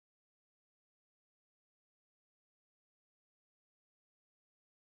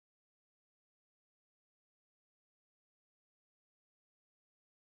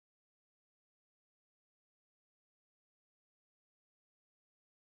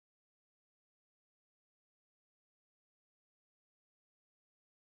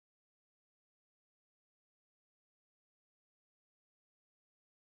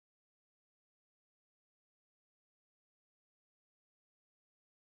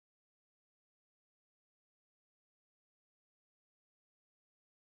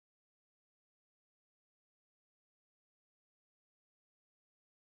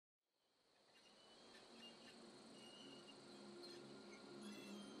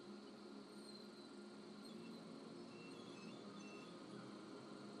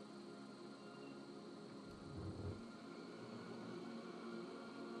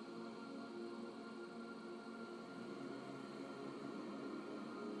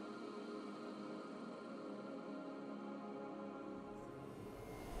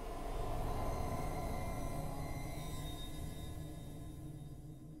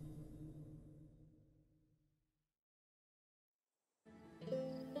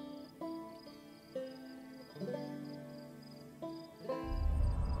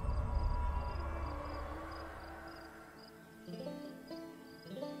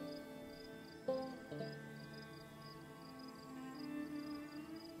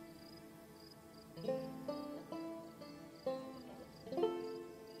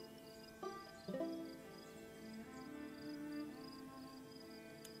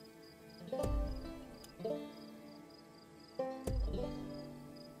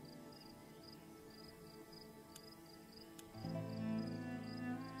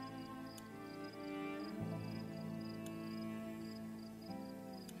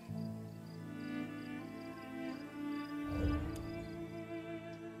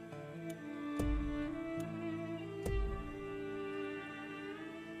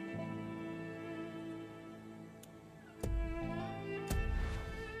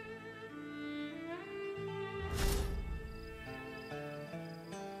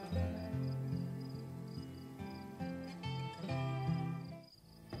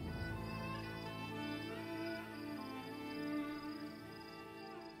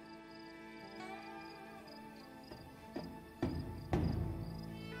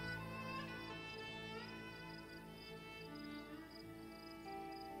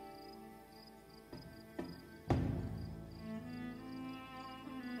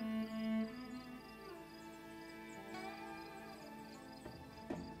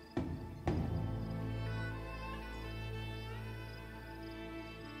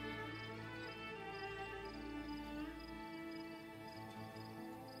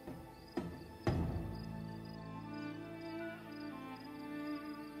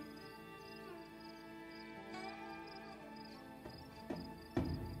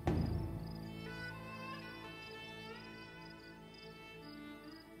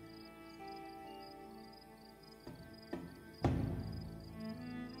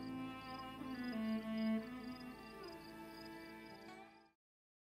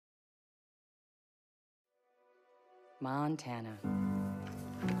Montana.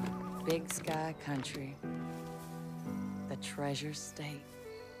 Big sky country. The treasure state.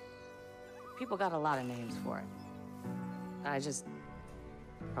 People got a lot of names for it. I just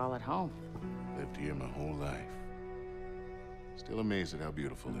call it home. Lived here my whole life. Still amazed at how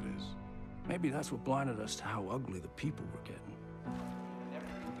beautiful it is. Maybe that's what blinded us to how ugly the people were getting.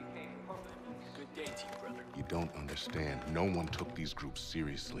 Good day to you, brother. You don't understand. No one took these groups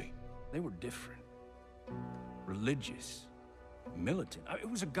seriously. They were different. Religious. Militant. It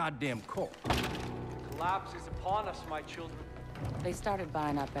was a goddamn cult. Collapse is upon us, my children. They started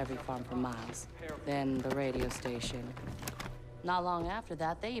buying up every farm for miles. Then the radio station. Not long after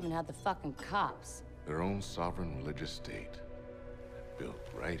that, they even had the fucking cops. Their own sovereign religious state. Built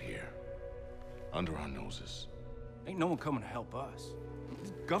right here. Under our noses. Ain't no one coming to help us.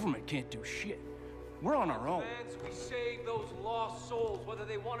 This government can't do shit. We're on our own. Fans, we save those lost souls, whether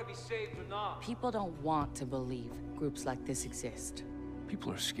they want to be saved or not. People don't want to believe groups like this exist.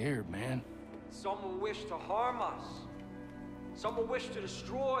 People are scared, man. Some will wish to harm us. Some will wish to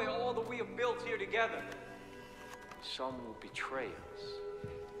destroy all that we have built here together. Some will betray us.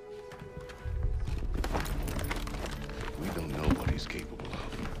 We don't know what he's capable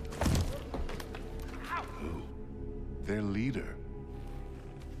of. Who? Their leader.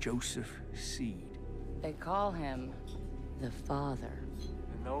 Joseph Seed. They call him the Father.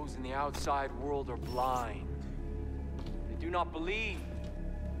 And those in the outside world are blind. They do not believe.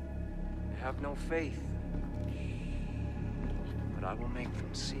 They have no faith. But I will make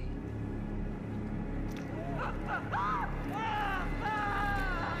them see.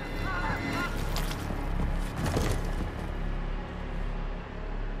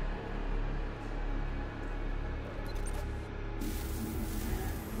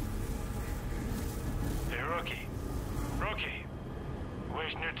 Hey, Rookie. Rookie. You're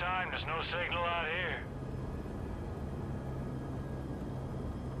wasting your time. There's no signal out here.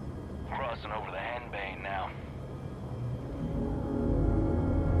 Crossing over the Henbane now.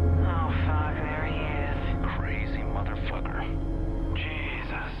 Oh, fuck, there he is. Crazy motherfucker.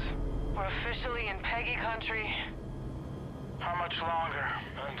 Jesus. We're officially in Peggy country. How much longer?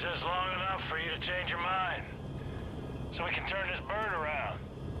 Just long enough for you to change your mind. So we can turn this bird around.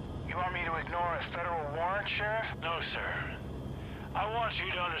 You want me to ignore a federal warrant, Sheriff? No, sir. I want you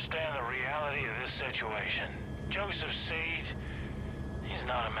to understand the reality of this situation. Joseph Seed, he's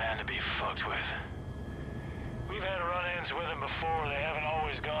not a man to be fucked with. We've had run-ins with him before. They haven't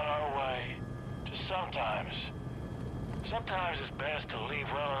always gone our way. Just sometimes. Sometimes it's best to leave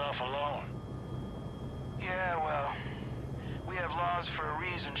well enough alone. Yeah, well, we have laws for a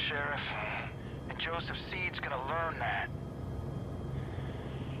reason, Sheriff. And Joseph Seed's gonna learn that.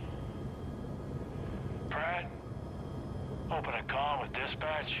 Pratt, open a comm with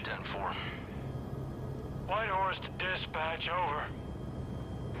dispatch. 10-4. Whitehorse to dispatch, over.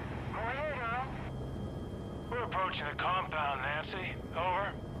 Over here, Durham. We're approaching the compound, Nancy.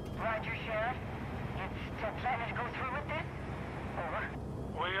 Over. Roger, Sheriff. You still planning to go through with this? Over.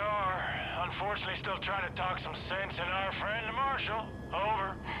 We are. Unfortunately, still trying to talk some sense in our friend, the Marshal.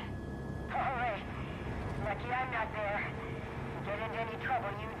 Over. All right. Lucky I'm not there. Get into any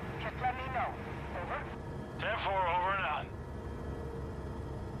trouble, you just let me know. Over. 10-4, over and out.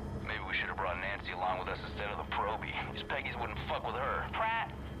 Maybe we should have brought Nancy along with us instead of the Proby. These Peggies wouldn't fuck with her.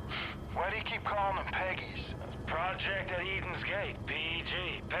 Pratt. Why do you keep calling them Peggies? Project at Eden's Gate,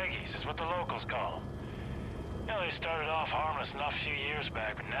 PEG. Peggy's is what the locals call them. You know, they started off harmless enough a few years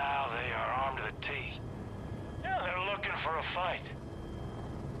back, but now they are armed to the teeth. Yeah, they're looking for a fight.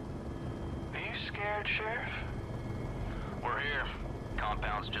 Are you scared, Sheriff? We're here.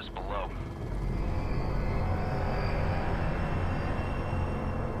 Compound's just below.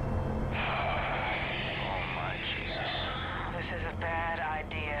 Oh my Jesus. This is a bad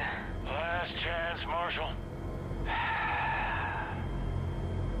idea. Last chance, Marshal.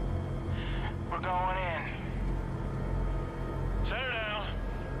 We're going in. Set her down.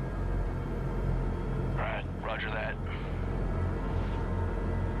 Right, roger that.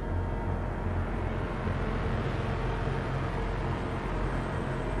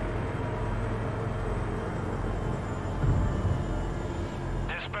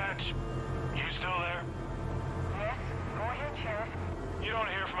 Dispatch, you still there? Yes? Go ahead, Sheriff. You don't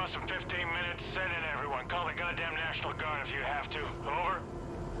hear from us in 15 minutes, send in everyone. Call the goddamn National Guard if you have to. Over?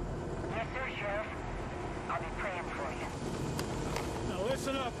 Yes, sir, Sheriff. I'll be praying for you. Now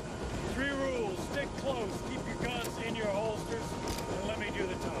listen up. 3 rules. Stick close. Keep your guns in your holsters. And let me do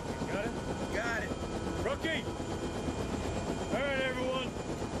the talking. Got it? Got it. Rookie! All right, everyone.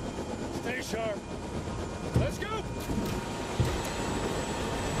 Stay sharp. Let's go!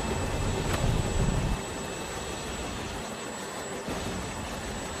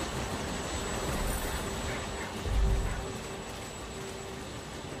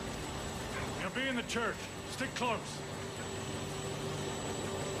 Now be in the church. Stick close.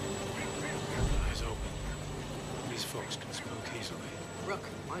 Eyes open. These folks can spook easily. Rook,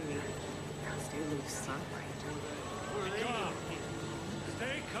 1 minute. Stay loose, son. Stay calm.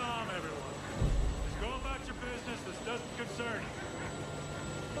 Stay calm, everyone. Just go about your business. This doesn't concern you.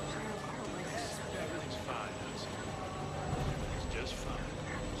 Everything's fine, Hudson. It's just fine.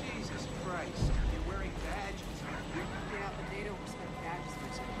 Jesus Christ. You're wearing badges. Yeah, but they don't respect badges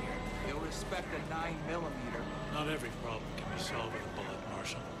much in here. They'll respect a 9mm. Not every problem can be solved with a bullet,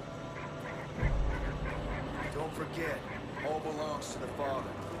 Marshal. Don't forget, all belongs to the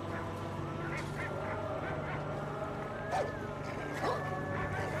Father.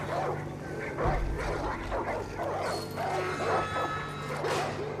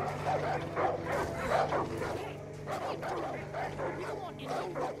 We don't want any of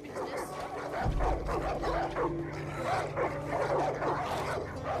your business.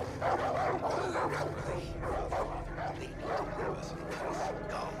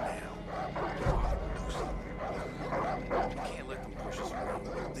 Calm down. We can't let them push us around.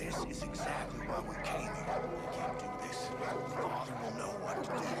 This is exactly why we came here. We can't do this. The Father will know what to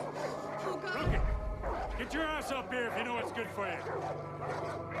do. Rookie, get your ass up here if you know what's good for you.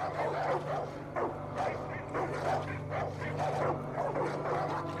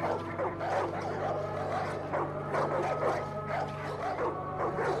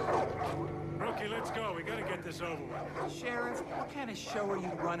 Rookie, let's go. We gotta get this over with. Sheriff, what kind of show are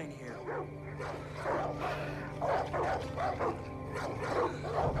you running here?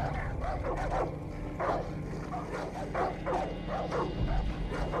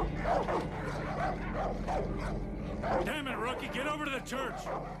 Damn it, Rookie, get over to the church.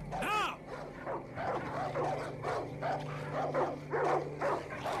 Now!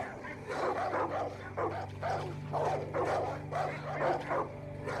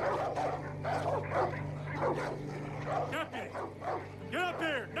 Deputy, get up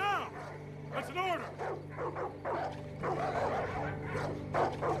here, now! That's an order!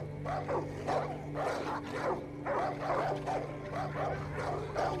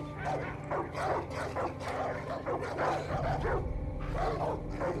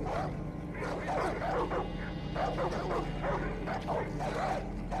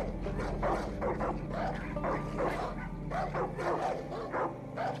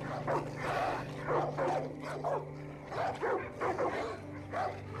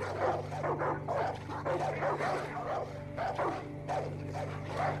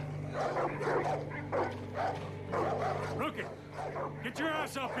 Rookie, get your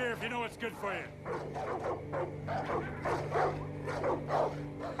ass up here if you know what's good for you.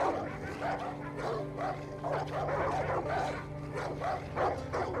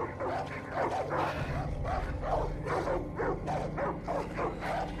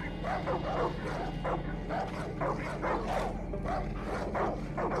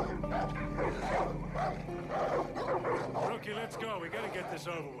 Rookie, let's go. We gotta get this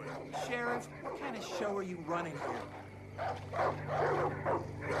over with. Sheriff, what kind of show are you running here?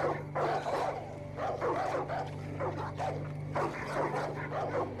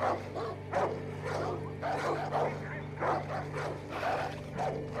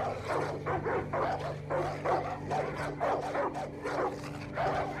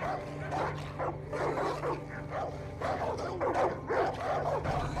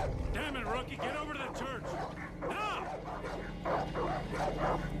 Rookie, get over to the church.